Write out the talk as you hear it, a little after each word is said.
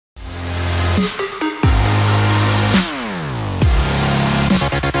Hey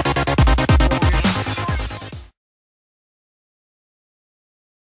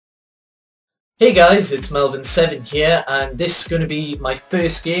guys, it's Melvin7 here, and this is going to be my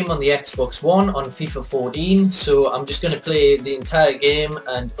first game on the Xbox One on FIFA 14, so I'm just going to play the entire game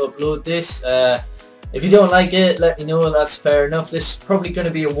and upload this. If you don't like it, let me know, that's fair enough. This is probably going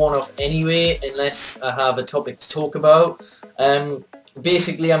to be a one-off anyway, unless I have a topic to talk about.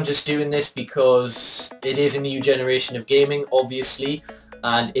 Basically, I'm just doing this because it is a new generation of gaming, obviously,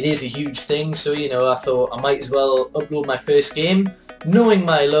 and it is a huge thing, so you know, I thought I might as well upload my first game. Knowing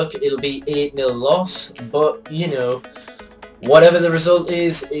my luck, it'll be 8-0 loss, but you know, whatever the result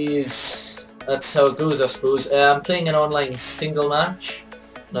is that's how it goes, I suppose. I'm playing an online single match,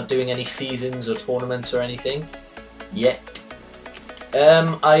 not doing any seasons or tournaments or anything yet.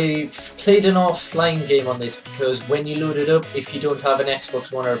 I played an offline game on this because when you load it up, if you don't have an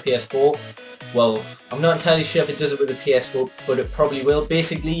Xbox One or a PS4, well, I'm not entirely sure if it does it with a PS4, but it probably will.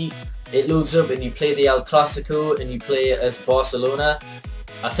 Basically, it loads up and you play the El Clasico and you play as Barcelona.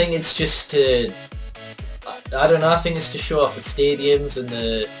 I think it's just to, I don't know, I think it's to show off the stadiums and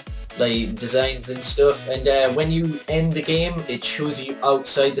the like designs and stuff. And when you end the game, it shows you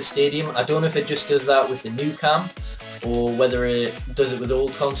outside the stadium. I don't know if it just does that with the new cam or whether it does it with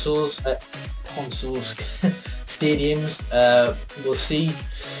old consoles, stadiums. We'll see,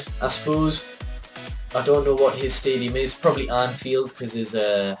 I suppose. I don't know what his stadium is. Probably Anfield, because his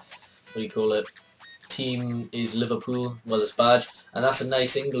what do you call it, team is Liverpool, well, his badge, and that's a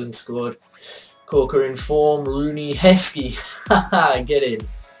nice England squad. Corker in form, Rooney, Heskey, haha, get in,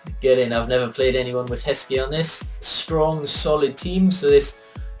 I've never played anyone with Heskey on this. Strong, solid team, so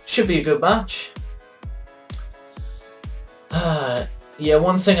this should be a good match. Yeah,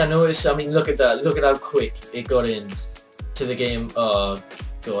 one thing I noticed, I mean, look at that, look at how quick it got in to the game. Oh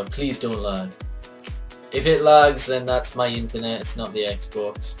god, please don't lag. If it lags, then that's my internet, it's not the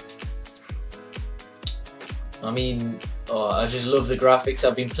Xbox. I mean, I just love the graphics.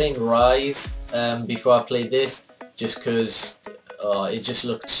 I've been playing Rise before I played this, just because it just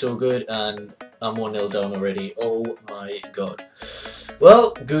looked so good, and I'm 1-0 down already. Oh my god.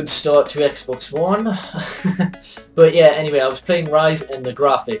 Well, good start to Xbox One. But yeah, anyway, I was playing Rise, and the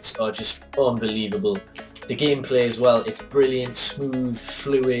graphics are just unbelievable. The gameplay as well, it's brilliant, smooth,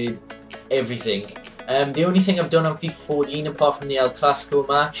 fluid, everything. The only thing I've done on FIFA 14 apart from the El Clasico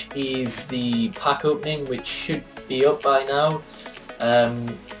match is the pack opening, which should be up by now.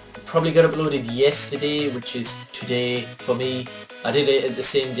 Probably got uploaded yesterday, which is today for me. I did it at the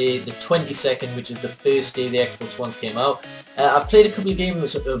same day, the 22nd, which is the first day the Xbox Ones came out. I've played a couple of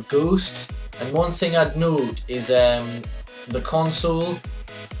games of Ghosts, and one thing I'd note is the console,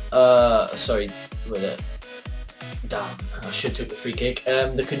 sorry, damn, I should have took the free kick.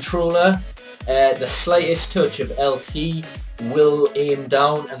 The controller, the slightest touch of LT will aim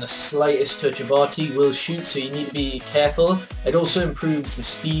down and the slightest touch of RT will shoot, so you need to be careful. It also improves the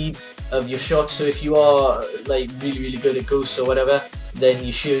speed of your shots, so if you are like really good at Ghosts or whatever, then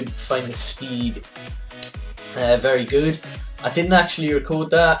you should find the speed very good. I didn't actually record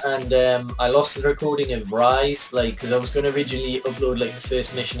that, and I lost the recording of Rise, like, because I was going to originally upload like the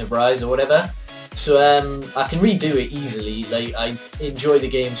first mission of Rise or whatever. So I can redo it easily. Like, I enjoy the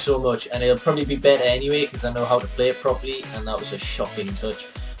game so much, and it'll probably be better anyway because I know how to play it properly, and that was a shocking touch.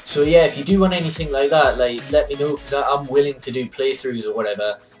 So yeah, if you do want anything like that, like, let me know, because I'm willing to do playthroughs or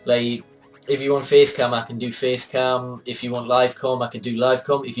whatever. Like, if you want FACECAM, I can do FACECAM. If you want LiveCom, I can do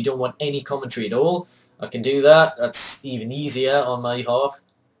LiveCom. If you don't want any commentary at all, I can do that. That's even easier on my half.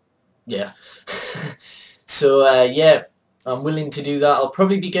 Yeah. So yeah, I'm willing to do that. I'll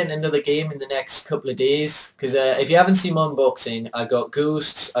probably be getting another game in the next couple of days, because if you haven't seen my unboxing, I got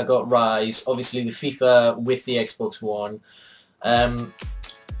Ghosts, I got Rise, obviously the FIFA with the Xbox One.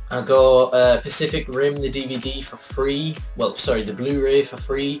 I got Pacific Rim, the DVD for free, well, sorry, the Blu-ray for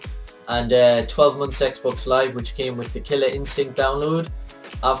free, and 12 months Xbox Live, which came with the Killer Instinct download.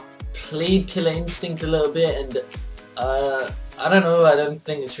 I've played Killer Instinct a little bit, and I don't know, I don't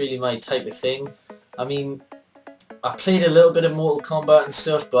think it's really my type of thing. I mean, I played a little bit of Mortal Kombat and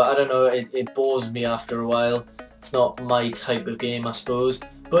stuff, but I don't know, it bores me after a while. It's not my type of game, I suppose.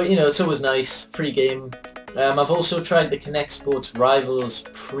 But, you know, it's always nice. Free game. I've also tried the Connect Sports Rivals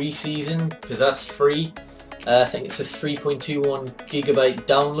pre-season, because that's free. I think it's a 3.21 gigabyte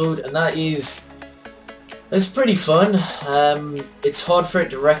download, and it's pretty fun. It's hard for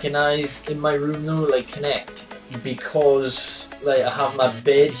it to recognise in my room though, like Connect, because like I have my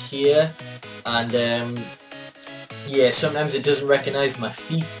bed here, and yeah, sometimes it doesn't recognise my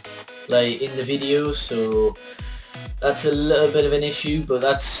feet like in the video, so that's a little bit of an issue, but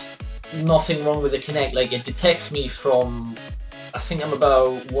that's nothing wrong with the Kinect. Like, it detects me from, I think I'm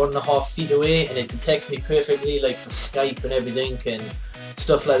about 1.5 feet away, and it detects me perfectly, like for Skype and everything and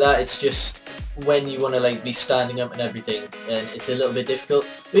stuff like that. It's just when you want to like be standing up and everything, and it's a little bit difficult.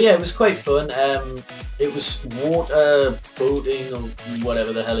 But yeah, it was quite fun. It was water boating or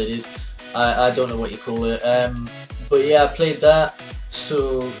whatever the hell it is. I don't know what you call it. But yeah, I played that.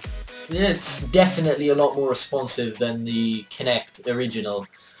 So yeah, it's definitely a lot more responsive than the Kinect original.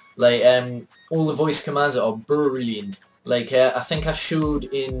 Like, all the voice commands are brilliant. Like, I think I showed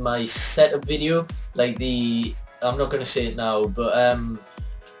in my setup video, like I'm not going to say it now, but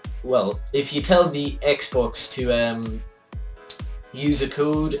well, if you tell the Xbox to use a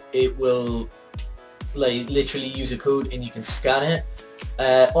code, it will like literally use a code and you can scan it.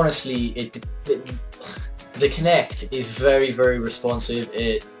 Honestly, the Kinect is very, very responsive.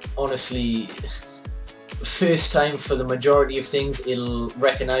 It honestly, first time for the majority of things, it'll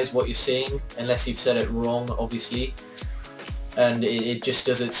recognize what you're saying, unless you've said it wrong, obviously, and it just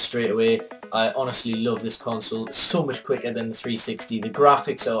does it straight away. I honestly love this console. It's so much quicker than the 360. The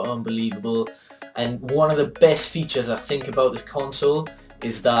graphics are unbelievable, and one of the best features I think about this console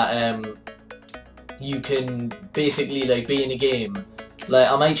is that you can basically like be in a game.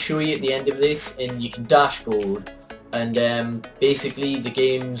 Like, I might show you at the end of this, and you can dashboard, and basically the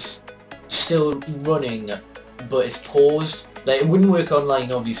game's still running, but it's paused. Like, it wouldn't work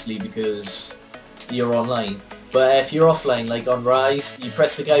online, obviously, because you're online. But if you're offline, like on Rise, you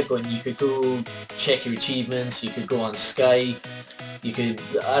press the guide button, you could go check your achievements, you could go on Sky, you could,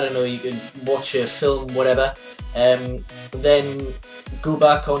 I don't know, you could watch a film, whatever, then go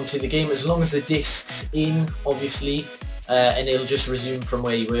back onto the game, as long as the disc's in, obviously, and it'll just resume from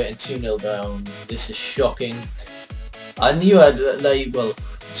where you were, and 2-0 down. This is shocking. I knew I'd, like, well,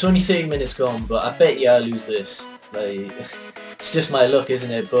 it's only 30 minutes gone, but I bet you I'll lose this. Like, it's just my luck,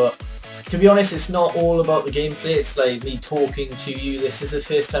 isn't it? But to be honest, it's not all about the gameplay. It's like me talking to you. This is the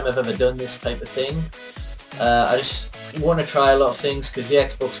first time I've ever done this type of thing. I just want to try a lot of things, because the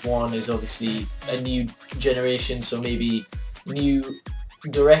Xbox One is obviously a new generation, so maybe new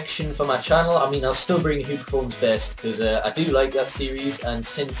direction for my channel. I mean, I'll still bring Who Performs Best, because I do like that series, and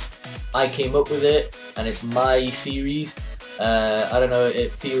since I came up with it and it's my series, I don't know,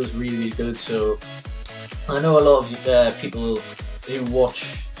 it feels really, really good. So I know a lot of people who have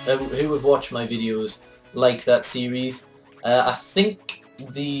watched my videos like that series. I think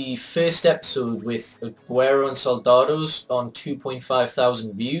the first episode with Aguero and Soldados on 2.5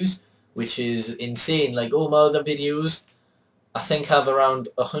 thousand views, which is insane. Like, all my other videos I think have around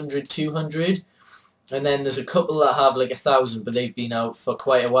 100, 200, and then there's a couple that have like 1,000, but they've been out for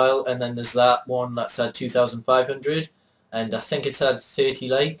quite a while, and then there's that one that's had 2,500, and I think it's had 30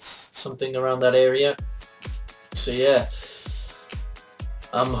 likes, something around that area. So yeah,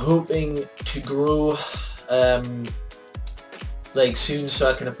 I'm hoping to grow like soon, so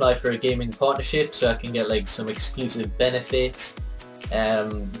I can apply for a gaming partnership, so I can get like some exclusive benefits,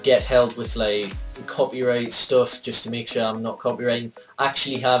 get help with like copyright stuff, just to make sure I'm not copywriting,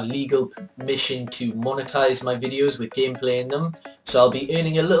 actually have legal permission to monetize my videos with gameplay in them, so I'll be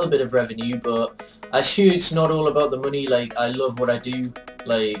earning a little bit of revenue. But I assure it's not all about the money. Like, I love what I do,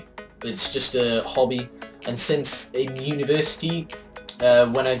 like, it's just a hobby, and since in university,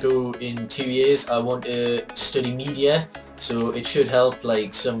 when I go in 2 years, I want to study media, so it should help,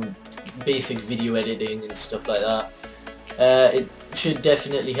 like some basic video editing and stuff like that. It should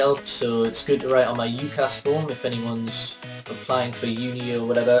definitely help, so it's good to write on my UCAS form if anyone's applying for uni or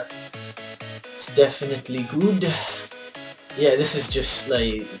whatever. It's definitely good. Yeah, this is just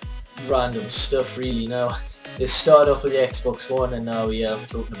like random stuff really now. It started off with the Xbox One, and now yeah, I'm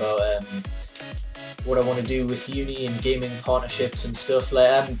talking about what I want to do with uni and gaming partnerships and stuff.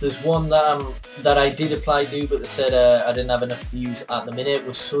 Like, there's one that I did apply to, but they said I didn't have enough views at the minute,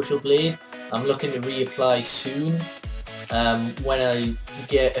 was Social Blade. I'm looking to reapply soon, when I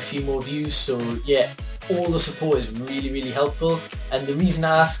get a few more views. So yeah, all the support is really, really helpful, and the reason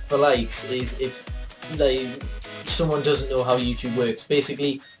I ask for likes is if like someone doesn't know how YouTube works.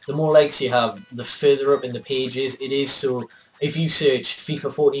 Basically, the more likes you have, the further up in the pages it is. So if you searched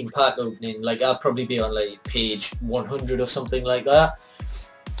FIFA 14 pack opening, like, I'll probably be on like page 100 or something like that,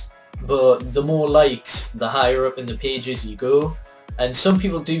 but the more likes, the higher up in the pages you go. And some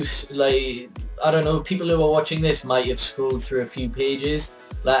people do, like, I don't know, people who are watching this might have scrolled through a few pages.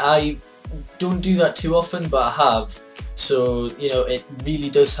 Like, I don't do that too often, but I have. So, you know, it really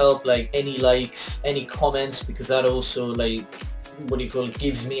does help, like, any likes, any comments, because that also, like, what do you call it,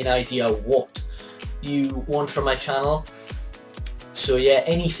 gives me an idea of what you want from my channel. So yeah,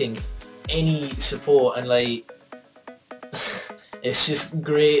 anything, any support, and like, it's just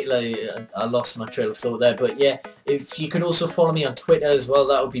great. Like, I lost my trail of thought there, but yeah, if you could also follow me on Twitter as well,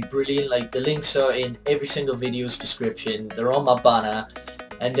 that would be brilliant. Like, the links are in every single video's description, they're on my banner,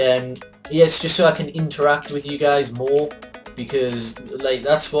 and yeah, it's just so I can interact with you guys more, because like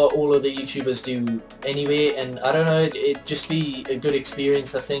that's what all of the YouTubers do anyway, and I don't know, it'd just be a good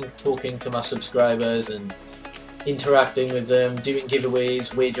experience, I think, talking to my subscribers and interacting with them, doing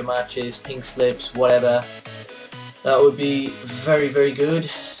giveaways, wager matches, pink slips, whatever. That would be very, very good.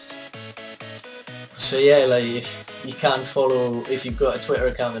 So yeah, like, if you can follow, if you've got a Twitter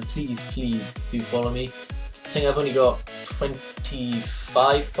account, then please do follow me. I think I've only got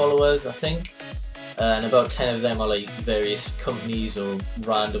 25 followers, I think, and about 10 of them are like various companies or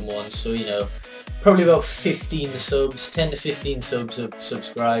random ones, so you know, probably about 15 subs, 10 to 15 subs have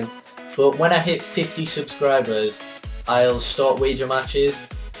subscribed. But when I hit 50 subscribers, I'll start wager matches.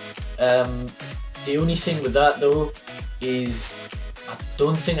 The only thing with that though is I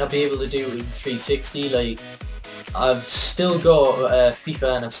don't think I'll be able to do it with 360. Like, I've still got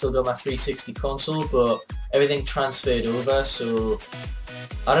FIFA and I've still got my 360 console, but everything transferred over, so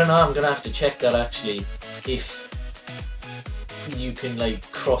I don't know, I'm gonna have to check that actually, if you can like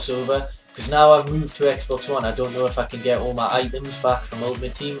cross over, because now I've moved to Xbox One. I don't know if I can get all my items back from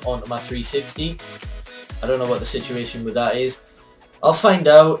Ultimate Team onto my 360. I don't know what the situation with that is. I'll find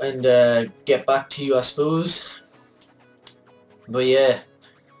out and get back to you, I suppose. But yeah,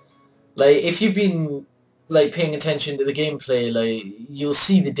 like, if you've been like paying attention to the gameplay, like, you'll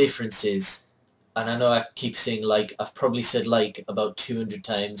see the differences. And I know I keep saying like, I've probably said like about 200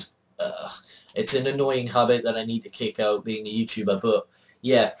 times. It's an annoying habit that I need to kick out being a YouTuber, but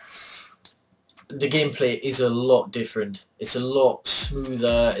yeah, the gameplay is a lot different. It's a lot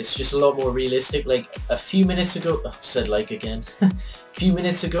smoother. It's just a lot more realistic. Like, a few minutes ago, I've said like again, a few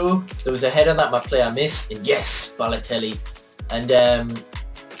minutes ago, there was a header that my player missed, and yes, Balotelli. And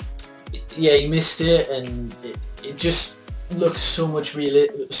yeah, he missed it, and it just looks so much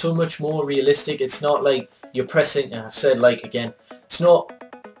more realistic. It's not like you're pressing, I've said like again, it's not,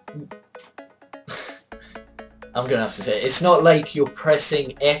 I'm gonna have to say, it's not like you're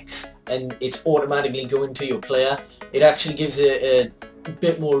pressing X and it's automatically going to your player. It actually gives it a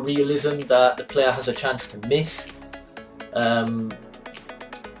bit more realism that the player has a chance to miss.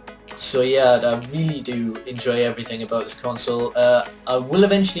 So yeah, I really do enjoy everything about this console. I will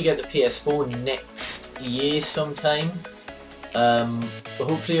eventually get the PS4 next year sometime.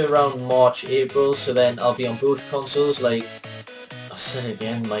 Hopefully around March, April, so then I'll be on both consoles. Like, I've said it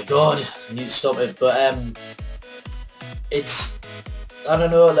again, my god, I need to stop it, but it's, I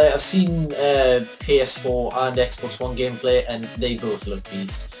don't know, like, I've seen PS4 and Xbox One gameplay and they both look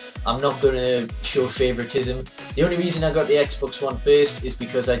beast. I'm not going to show favoritism. The only reason I got the Xbox One first is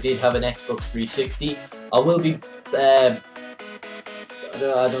because I did have an Xbox 360. I will be, I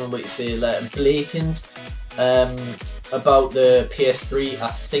don't know what you say, like, blatant about the PS3. I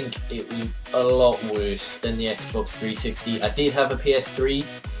think it was a lot worse than the Xbox 360. I did have a PS3,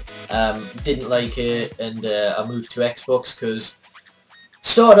 didn't like it, and I moved to Xbox because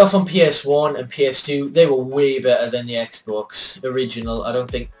started off on PS1 and PS2, they were way better than the Xbox original. I don't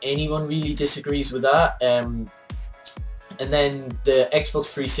think anyone really disagrees with that. And then the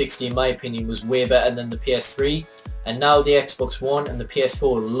Xbox 360, in my opinion, was way better than the PS3. And now the Xbox One and the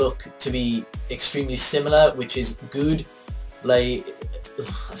PS4 look to be extremely similar, which is good. Like,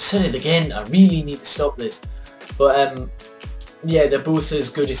 I've said it again, I really need to stop this. But yeah, they're both as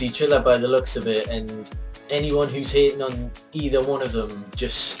good as each other by the looks of it, and anyone who's hating on either one of them,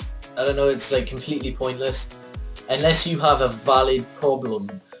 just, I don't know, it's like completely pointless. Unless you have a valid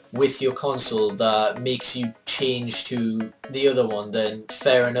problem with your console that makes you change to the other one, then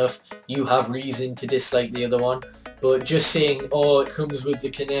fair enough, you have reason to dislike the other one. But just saying, oh, it comes with the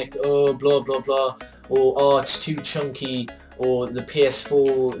Kinect, oh, blah blah blah, or oh, it's too chunky, or the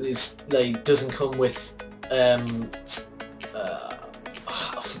PS4 is like doesn't come with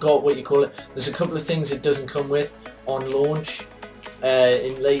I forgot what you call it. There's a couple of things it doesn't come with on launch,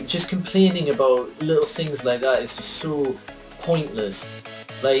 and like, just complaining about little things like that is just so pointless.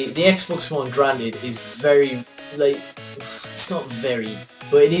 Like, the Xbox One, granted, is very, like, it's not very,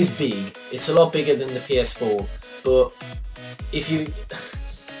 but it is big. It's a lot bigger than the PS4. But if you,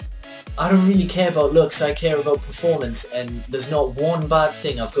 I don't really care about looks, I care about performance, and there's not one bad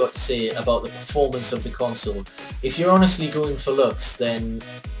thing I've got to say about the performance of the console. If you're honestly going for looks, then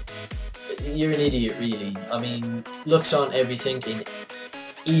you're an idiot, really. I mean, looks aren't everything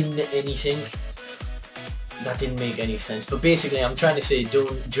in anything. That didn't make any sense, but basically I'm trying to say,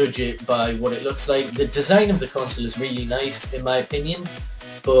 don't judge it by what it looks like. The design of the console is really nice, in my opinion,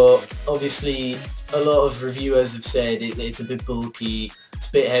 but obviously a lot of reviewers have said it's a bit bulky, it's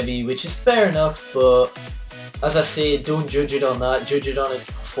a bit heavy, which is fair enough, but as I say, don't judge it on that, judge it on its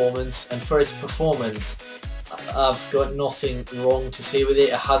performance. And for its performance, I've got nothing wrong to say with it.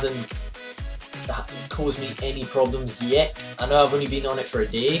 It hasn't caused me any problems yet. I know I've only been on it for a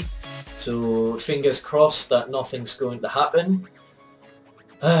day, so fingers crossed that nothing's going to happen.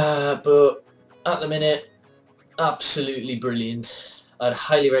 But at the minute, absolutely brilliant. I'd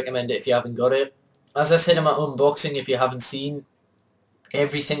highly recommend it if you haven't got it. As I said in my unboxing, if you haven't seen,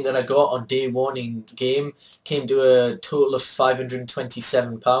 everything that I got on day one in game came to a total of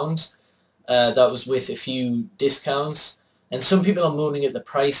 £527. That was with a few discounts. And some people are moaning at the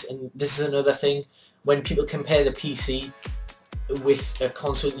price, and this is another thing. When people compare the PC with a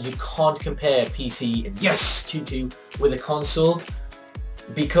console, you can't compare PC, yes, 2-2, with a console,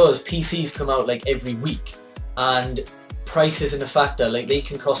 because PCs come out like every week, and price isn't a factor. Like, they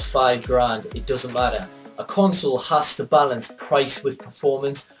can cost £5 grand, it doesn't matter. A console has to balance price with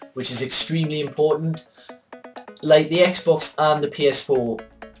performance, which is extremely important. Like, the Xbox and the PS4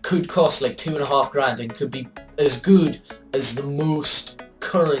 could cost like £2.5 grand and could be as good as the most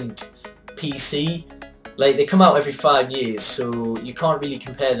current PC. Like, they come out every 5 years, so you can't really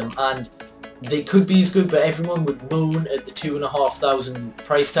compare them, and they could be as good, but everyone would moan at the £2,500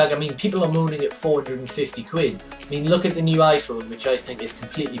 price tag. I mean, people are moaning at 450 quid. I mean, look at the new iPhone, which I think is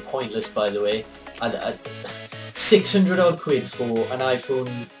completely pointless, by the way. 600 odd quid for an iPhone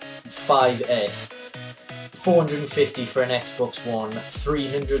 5S, 450 for an Xbox One,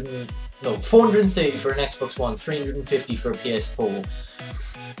 430 for an Xbox One, 350 for a PS4.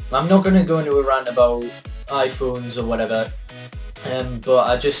 I'm not going to go into a rant about iPhones or whatever, but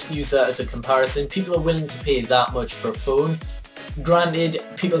I just use that as a comparison. People are willing to pay that much for a phone. Granted,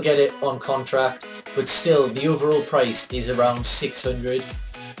 people get it on contract, but still, the overall price is around 600,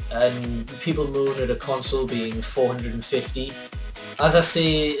 and people moan at a console being 450. As I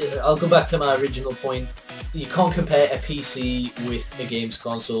say, I'll go back to my original point. You can't compare a PC with a games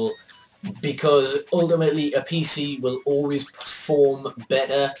console, because ultimately a PC will always perform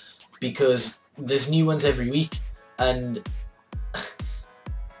better because there's new ones every week, and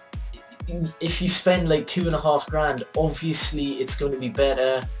if you spend like £2.5 grand, obviously it's going to be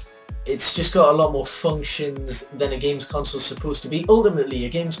better. It's just got a lot more functions than a games console is supposed to be. Ultimately, a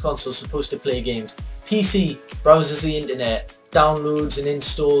games console is supposed to play games. PC browses the internet, downloads and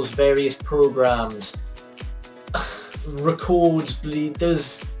installs various programs, records,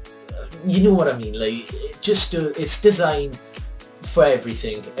 does, you know what I mean? Like, it's designed for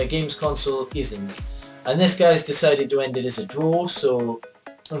everything. A games console isn't. And this guy's decided to end it as a draw, so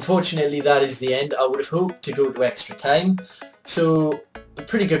unfortunately that is the end. I would have hoped to go to extra time. So, a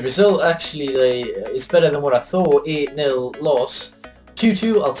pretty good result actually. Like, it's better than what I thought. 8-0 loss.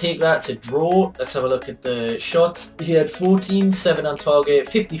 2-2, I'll take that. It's a draw. Let's have a look at the shots. He had 14, 7 on target,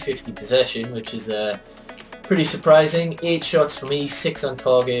 50-50 possession, which is pretty surprising. 8 shots for me, 6 on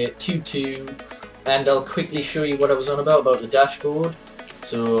target, 2-2. And I'll quickly show you what I was on about the dashboard.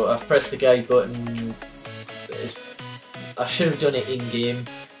 So I've pressed the guide button. I should have done it in-game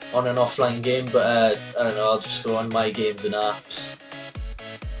on an offline game, but I don't know, I'll just go on my games and apps.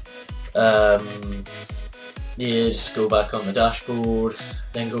 Yeah, just go back on the dashboard,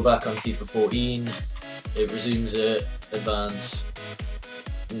 then go back on FIFA 14, it resumes it, advance,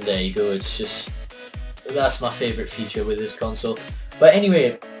 and there you go. It's just, that's my favourite feature with this console. But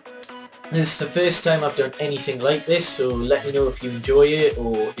anyway, this is the first time I've done anything like this, so let me know if you enjoy it,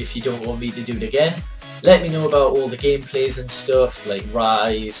 or if you don't want me to do it again. Let me know about all the gameplays and stuff, like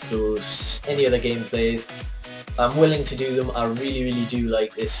Rise, Ghosts, any other gameplays. I'm willing to do them. I really do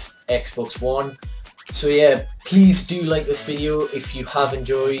like this Xbox One. So yeah, please do like this video if you have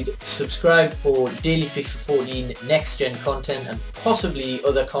enjoyed. Subscribe for daily FIFA 14 next gen content and possibly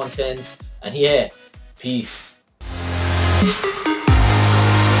other content. And yeah, peace.